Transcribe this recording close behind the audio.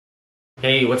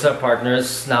Hey, what's up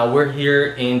partners? Now we're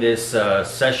here in this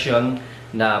session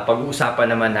na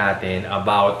pag-uusapan naman natin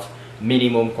about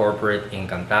minimum corporate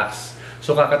income tax.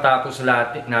 So kakatapos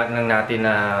natin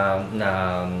na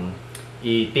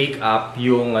i-take up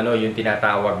yung yung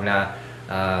tinatawag na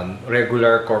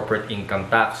regular corporate income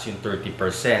tax, yung 30%.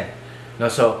 No,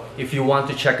 so if you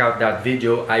want to check out that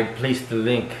video, I placed the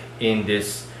link in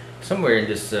this somewhere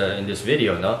in this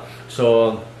video, no?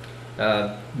 So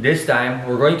this time,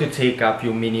 we're going to take up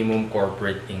yung minimum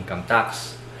corporate income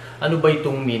tax. Ano ba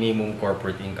itong minimum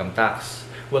corporate income tax?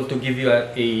 Well, to give you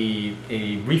a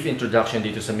brief introduction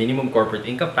dito sa minimum corporate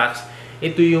income tax,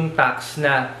 ito yung tax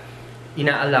na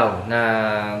inaalaw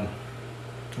na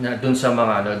dun sa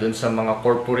mga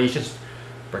corporations,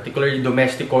 particularly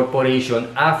domestic corporation,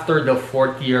 after the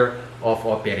 4th year of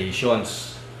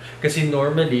operations. Kasi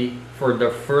normally, for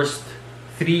the first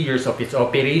 3 years of its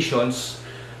operations,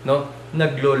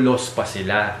 naglo-loss pa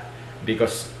sila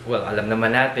because alam naman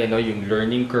natin yung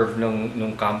learning curve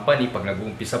ng company pag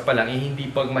nag-uumpisa pa lang hindi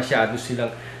pa masyado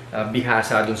silang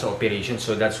bihasa dun sa operation,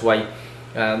 so that's why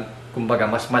kumbaga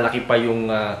mas malaki pa yung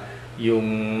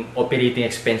operating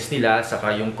expense nila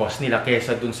saka yung cost nila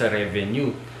kaysa dun sa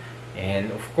revenue. And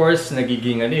of course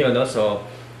nagiging so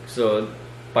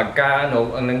pagka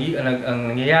ang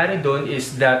nangyayari doon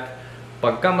is that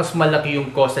pagka mas malaki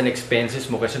yung cost and expenses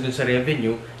mo kasi dun sa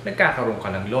revenue, nagkakaroon ka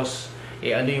ng loss.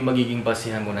 Ano yung magiging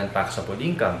basihan mo ng taxable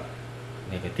income?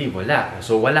 Negative, wala.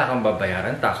 So, wala kang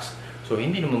babayaran tax. So,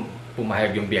 hindi naman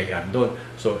pumahayag yung BIR doon.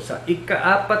 So, sa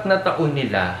ika-4 na taon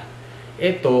nila,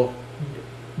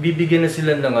 bibigyan na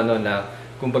sila ng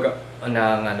kumbaga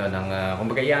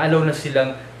i-allow na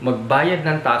silang magbayad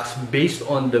ng tax based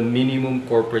on the minimum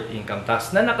corporate income tax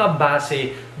na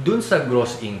nakabase dun sa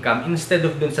gross income instead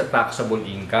of dun sa taxable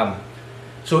income.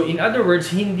 So in other words,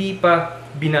 hindi pa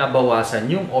binabawasan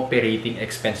yung operating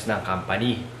expense ng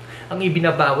company. Ang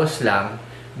ibinabawas lang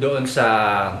doon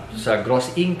sa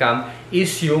gross income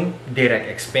is yung direct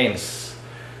expense.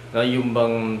 Yung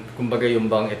bang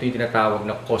ito yung tinatawag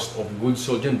na cost of goods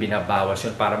sold, yun binabawas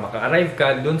yun para maka-arrive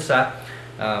ka dun sa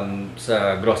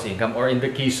gross income, or in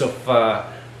the case of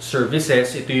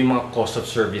services, ito yung mga cost of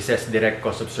services, direct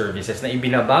cost of services na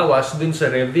ibinabawas dun sa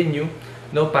revenue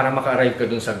para maka-arrive ka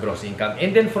dun sa gross income.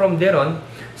 And then from there on,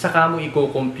 saka mo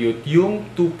i-compute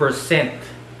yung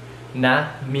 2%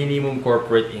 na minimum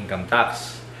corporate income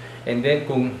tax. And then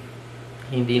kung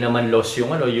hindi naman loss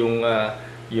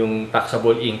yung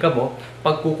taxable income mo,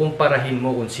 pagkukumparahin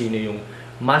mo kung sino yung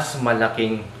mas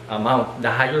malaking amount, the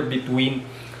higher between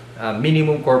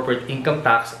minimum corporate income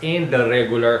tax and the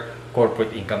regular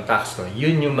corporate income tax. So,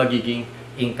 yun yung magiging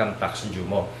income tax due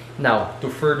mo. Now,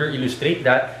 to further illustrate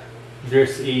that,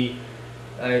 there's a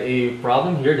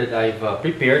problem here that I've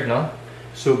prepared.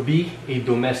 So, B, a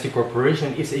domestic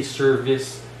corporation, is a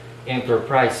service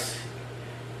enterprise.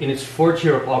 In its 4th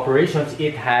year of operations,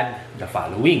 it had the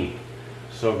following.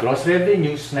 So, gross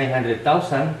revenues,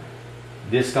 900,000.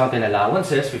 Discount and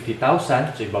allowances,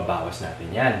 50,000. So, ibabawas natin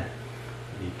yan.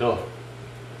 Dito.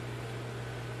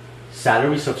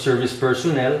 Salaries of service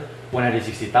personnel,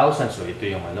 160,000. So, ito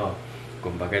yung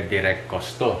kumbaga direct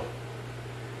cost to.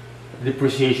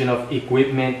 Depreciation of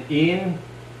equipment in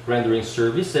rendering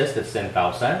services, that's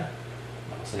 10,000.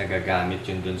 Kasi nagagamit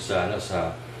yun dun sa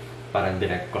parang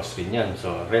direct cost rin yan.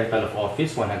 So, rental of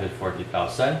office,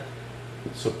 140,000.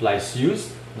 Supplies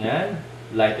used, yan,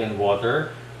 light and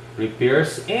water,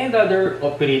 repairs, and other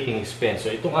operating expense. So,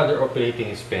 itong other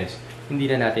operating expense, hindi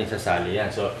na natin sasali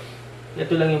yan. So,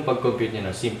 ito lang yung pag-compute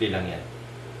nyo, simple lang yan.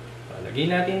 So,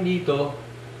 lagay natin dito,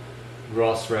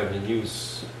 gross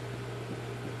revenues.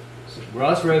 So,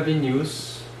 gross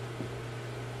revenues,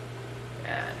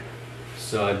 yan.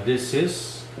 So, this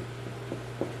is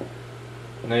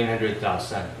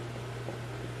 900,000.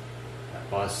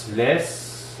 Tapos,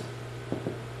 less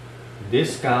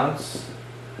discounts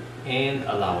and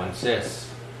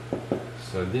allowances.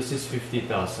 So this is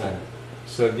 50,000.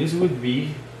 So this would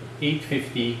be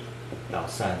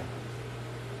 850,000.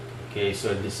 Okay,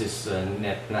 so this is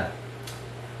net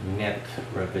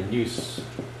revenues.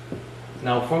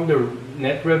 Now from the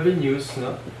net revenues,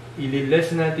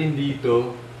 ililess natin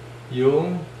dito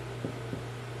yung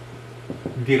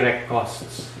direct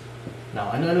costs.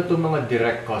 Now ano itong mga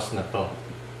direct costs na to?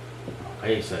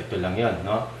 Okay, so ito lang yun,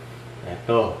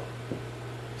 Ito,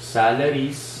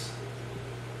 salaries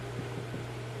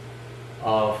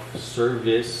of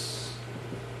service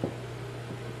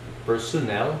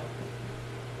personnel.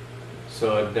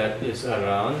 So that is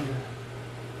around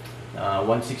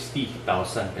 160,000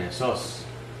 pesos.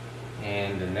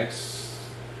 And the next,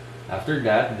 after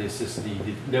that, this is the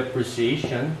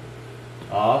depreciation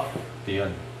of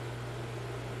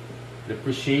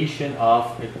depreciation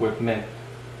of equipment.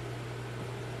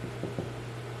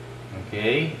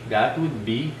 Okay, that would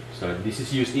be, so this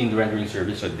is used in rendering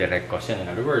service, so direct cost yan, in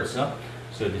other words, no?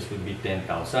 So this would be 10,000.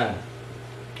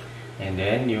 And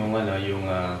then yung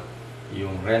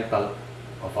yung rental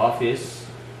of office,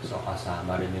 so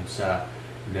kasama rin yun sa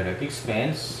direct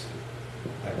expense.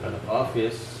 Rental of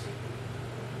office,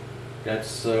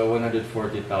 that's 140,000.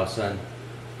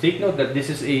 Take note that this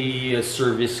is a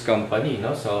service company,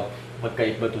 no? So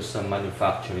magkaiba to sa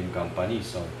manufacturing company.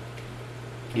 So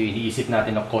yung iniisip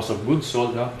natin na cost of goods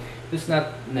sold, no, does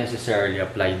not necessarily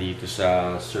apply dito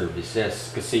sa services,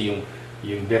 kasi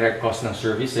yung direct cost ng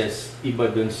services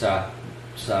iba dun sa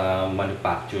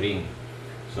manufacturing.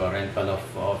 So rental of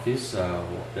office,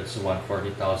 that's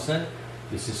 140,000.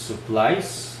 This is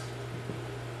supplies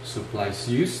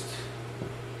used,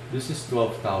 this is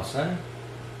 12,000.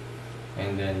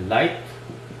 And then light,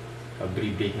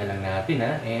 abbreviate na lang natin,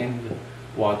 and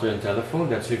water and telephone,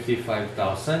 that's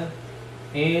 55,000.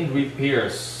 And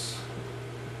repairs,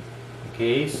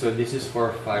 okay, so this is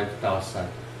for 5,000.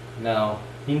 Now,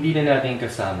 hindi na natin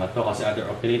kasama to kasi other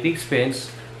operating expense,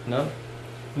 no?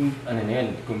 Ano na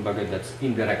yan, kumbaga that's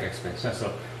indirect expense.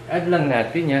 So, add lang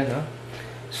natin yan, no?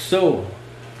 So,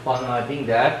 upon adding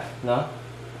that, no,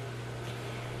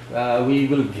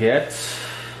 we will get,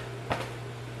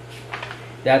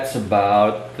 that's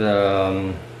about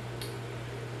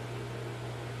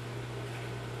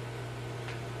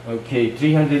okay,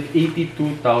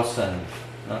 382,000.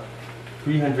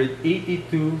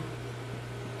 382,000.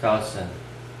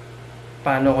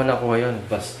 Paano ko nakuha yun?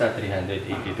 Basta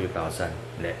 382,000.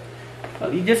 Hindi.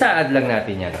 Just add lang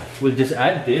natin yan. We'll just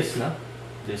add this, no?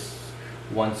 This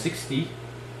 160.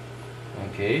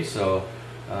 Okay, so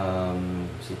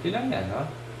simple lang yan, no?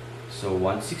 So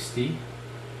 160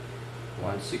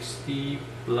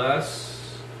 plus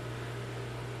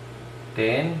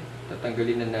 10.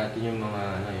 Tatanggalin na natin yung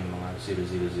mga 000,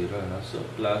 no? So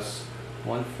plus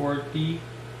 140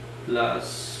 plus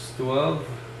 12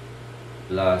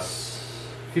 plus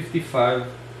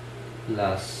 55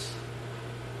 plus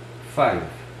 5.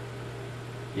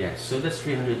 Yes, so that's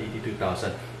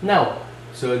 382,000. Now,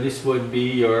 so this would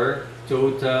be your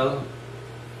total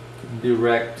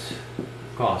direct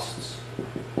costs.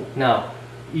 Now,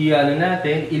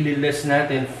 ililess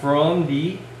natin from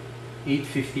the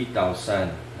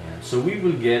 850,000. So we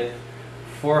will get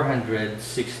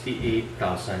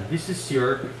 468,000. This is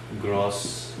your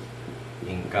gross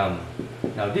income.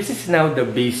 Now this is now the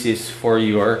basis for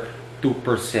your 2%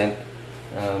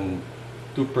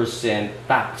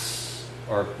 tax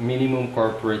or minimum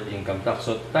corporate income tax.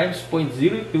 So times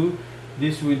 0.02,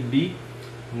 this would be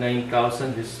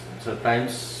 9,000. So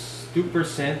times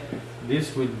 2%,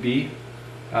 this would be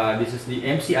this is the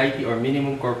MCIT or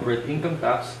minimum corporate income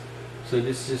tax. So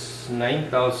this is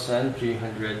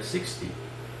 9,360.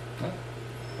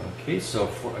 Okay, so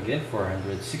again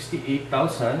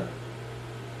 468,000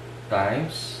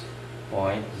 times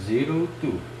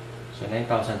 0.02. So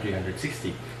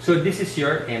 9,360. So this is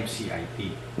your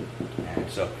MCIT.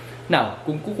 So now,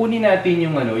 kung kukunin natin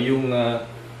yung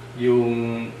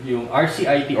yung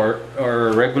RCIT or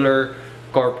regular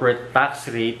corporate tax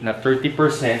rate na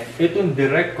 30%, itong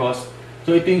direct cost.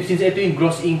 So since ito yung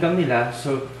gross income nila,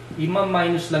 so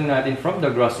ima-minus lang natin from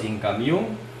the gross income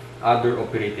yung other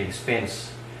operating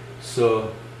expense.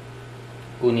 So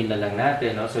kunin na lang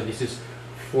natin, no? So this is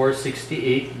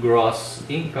 468 gross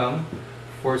income,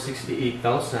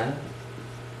 468,000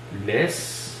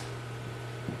 less,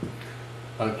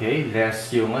 okay,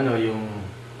 less yung yung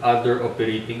other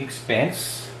operating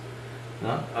expense,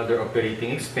 no? Other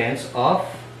operating expense of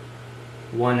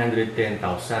 110,000.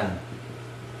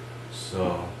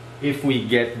 So if we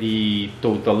get the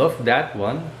total of that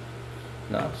one,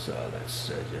 no, so let's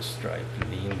just try to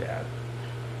lean that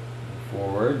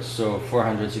forward. So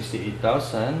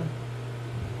 468,000,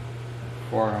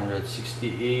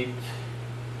 468,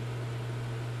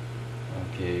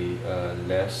 okay,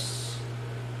 less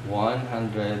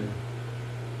 110.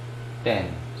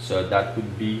 So that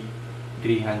would be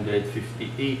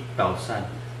 358,000.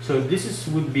 So this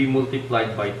would be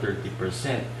multiplied by 30%.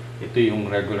 Ito yung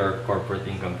regular corporate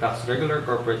income tax. Regular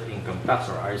corporate income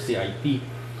tax or RCIT.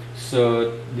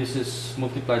 So this is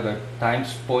multiplied by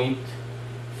times 0.3.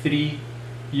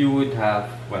 You would have,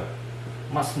 well,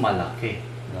 mas malaki.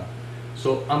 No?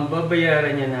 So ang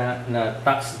babayaran niya na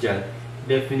tax dyan,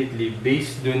 definitely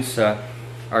based dun sa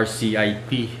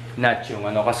RCIT. Not yung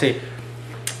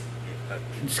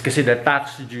kasi the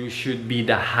tax due should be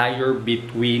the higher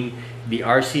between the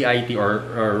RCIT or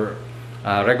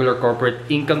regular corporate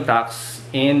income tax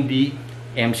and the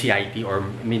MCIT or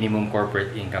minimum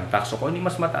corporate income tax. So kung ano yung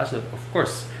mas mataas, of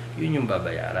course, yun yung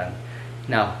babayaran.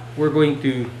 Now, we're going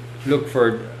to look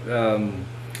for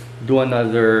do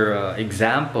another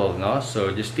example, no? So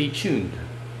just stay tuned.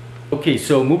 Okay,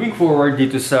 so moving forward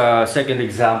dito sa second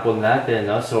example natin,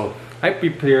 no? So I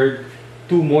prepared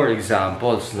two more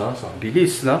examples, no? So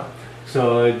bilis, no?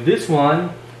 So this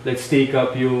one, let's take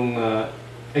up yung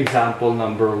example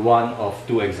number 1 of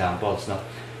 2 examples, no?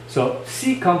 So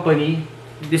C company,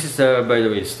 this is by the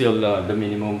way still the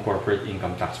minimum corporate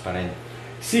income tax pa rin.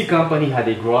 C company had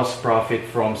a gross profit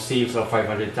from sales of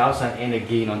 500,000 and a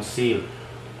gain on sale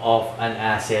of an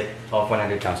asset of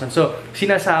 100,000. So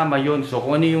sinasama yun. So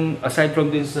kung ano yung aside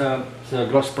from din sa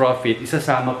gross profit,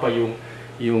 isasama pa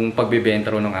yung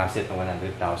pagbebenta ro ng asset ng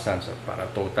 100,000. So para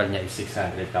total niya is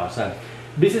 600,000.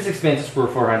 Business expenses were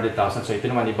 400,000. So ito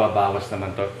naman ibabawas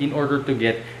naman to in order to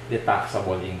get the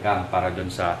taxable income para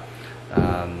dun sa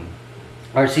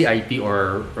RCIT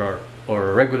or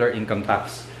regular income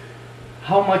tax.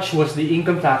 How much was the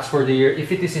income tax for the year if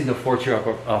it is in the 4th year of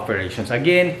operations?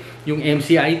 Again, yung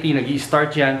MCIT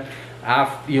nag-i-start yan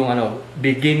after yung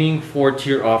beginning 4th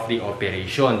year of the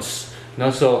operations.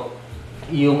 No, so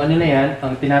yung na yan,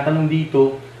 ang tinatanong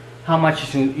dito, how much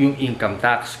is yung income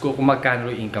tax? Kung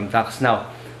magkano yung income tax. Now,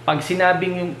 pag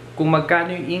sinabing yung kung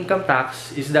magkano yung income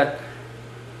tax is that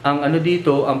ang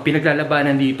dito, ang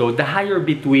pinaglalabanan dito, the higher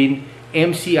between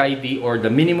MCIT or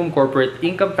the minimum corporate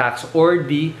income tax or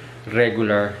the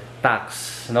regular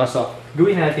tax. No? So,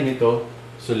 gawin natin ito.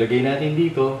 So, lagay natin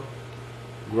dito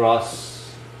gross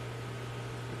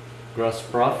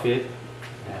profit.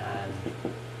 And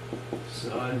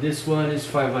so, this one is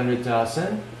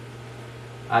 500,000.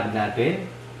 Add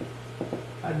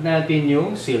natin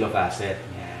yung sale of asset.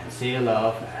 Yan, sale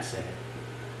of asset.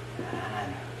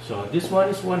 Yan. So, this one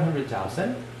is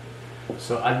 100,000.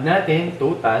 So, add natin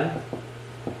total.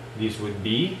 This would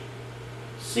be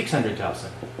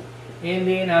 600,000. And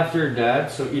then after that,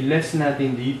 so i-less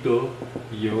natin dito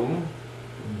yung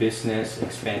business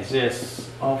expenses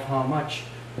of how much?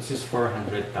 This is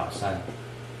 400,000.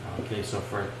 Okay, so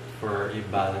for a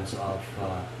balance of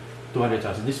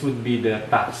 200,000. This would be the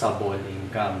taxable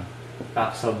income.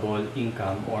 Taxable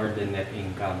income or the net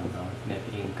income. No? Net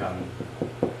income.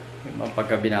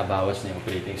 Pagka binabawas na yung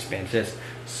operating expenses.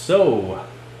 So,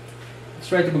 let's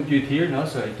try to compute here. No?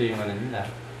 So, ito yung nila.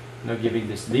 No, giving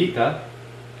this data.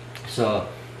 So,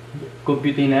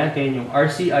 computing natin yung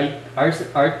RT.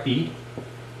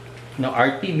 Now,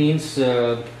 RT means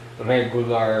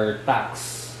regular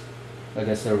tax.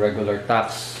 That's a regular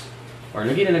tax. Or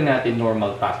lagyan na lang natin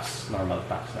normal tax. Normal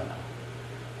tax na lang.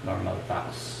 Normal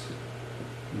tax.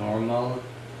 Normal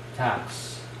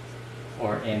tax.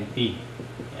 Or NT.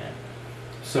 Yan.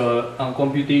 So, ang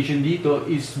computation dito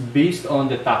is based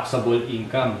on the taxable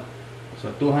income.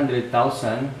 So, 200,000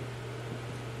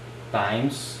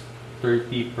 times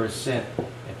 30%.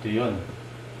 Ito yun.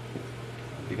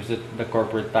 Because the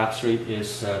corporate tax rate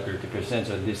is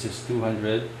 30%. So, this is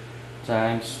 200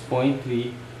 times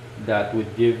 0.3. That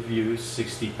would give you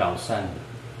 60,000.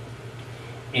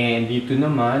 And dito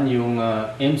naman yung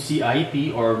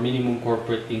MCIT or minimum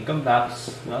corporate income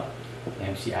tax, no?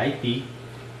 MCIT,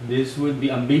 this would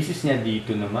be ang basis niya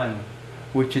dito naman,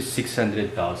 which is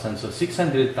 600,000. So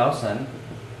 600,000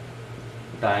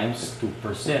 times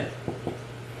 2%.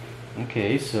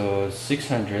 Okay, so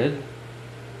 600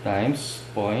 times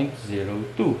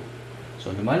 0.02.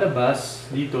 So lumalabas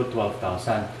dito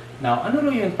 12,000. Now, ano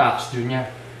yung tax dun niya?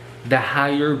 The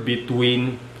higher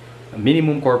between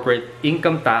minimum corporate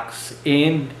income tax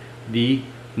and the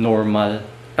normal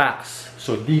tax.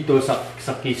 So dito sa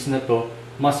case na to,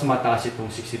 mas mataas itong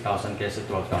 60,000 kaysa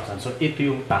 12,000. So ito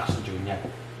yung tax due niya.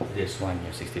 This one,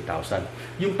 yung 60,000.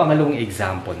 Yung pangalawang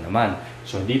example naman.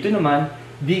 So dito naman,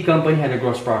 the company had a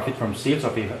gross profit from sales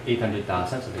of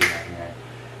 800,000. So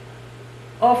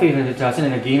of 800,000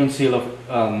 and a gain on sale of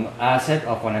asset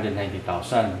of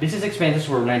 190,000. Business expenses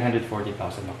were 940,000.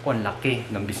 Ako, ang laki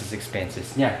ng business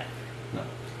expenses niya. No?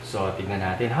 So, tignan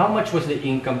natin. How much was the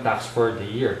income tax for the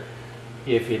year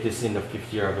if it is in the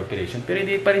 5th year of operation? Pero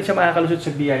hindi pa rin siya makakalusot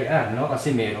sa BIR, no?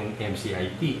 Kasi merong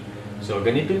MCIT. So,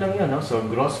 ganito lang yun, no? So,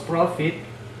 gross profit,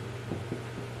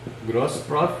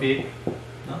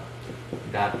 no?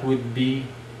 That would be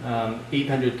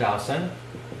 800,000.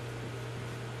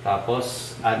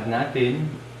 Tapos, add natin,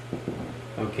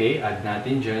 okay, add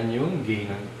natin dyan yung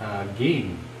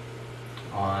gain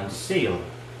on sale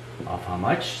of how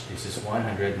much? This is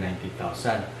 190,000.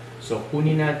 So,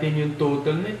 kunin natin yung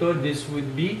total nito. This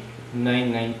would be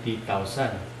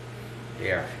 990,000.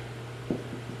 There.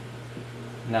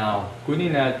 Now,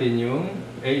 kunin natin yung,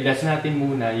 less natin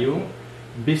muna yung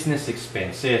business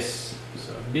expenses.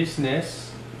 So,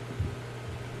 business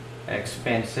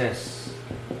expenses.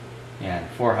 Yan.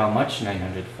 For how much?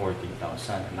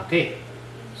 940,000. Laki.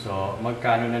 So,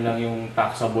 magkano na lang yung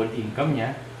taxable income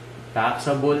niya?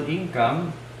 Taxable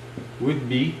income would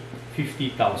be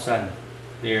 50,000.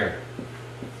 There.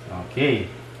 Okay.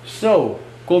 So,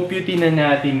 computin na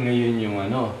natin ngayon yung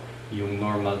yung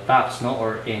normal tax, no?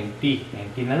 Or NT.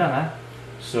 NT na lang, ha?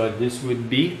 So, this would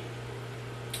be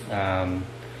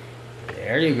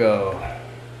there you go.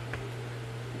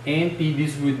 NT,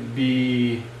 this would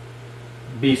be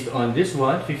based on this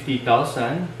one,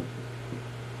 50,000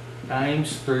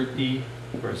 times 30%.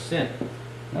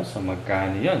 So,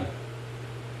 magkano yun?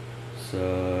 So,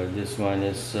 this one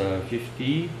is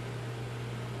 50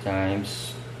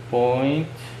 times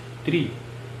 0.3.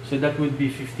 So, that would be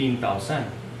 15,000.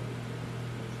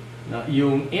 Now,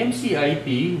 yung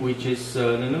MCIT, which is,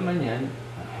 ano naman yan?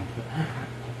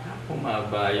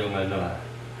 Umaba yung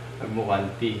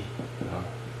magmukhang T. No?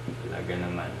 Talaga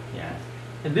naman. Yan.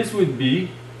 And this would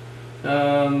be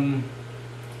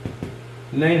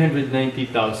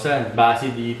 990,000 base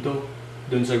dito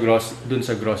dun sa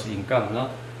gross income,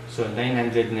 no? So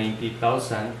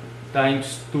 990,000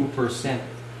 times 2%.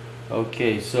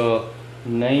 Okay, so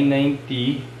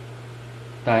 990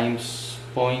 times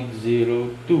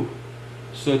 0.02.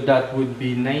 So that would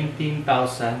be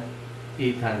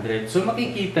 19,800. So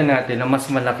makikita natin na mas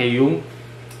malaki yung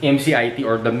MCIT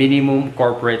or the minimum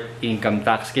corporate income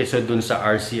tax kaysa dun sa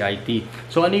RCIT.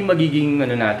 So ano yung magiging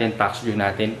tax due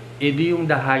natin? Edi yung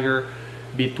the higher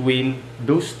between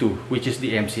those two, which is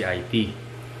the MCIT.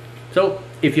 So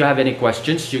if you have any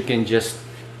questions, you can just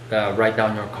write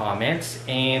down your comments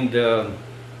and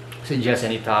suggest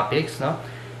any topics, no?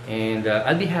 And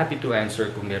I'll be happy to answer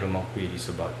kung meron mga queries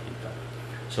about it.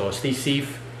 So stay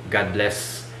safe, God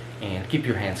bless, and keep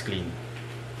your hands clean.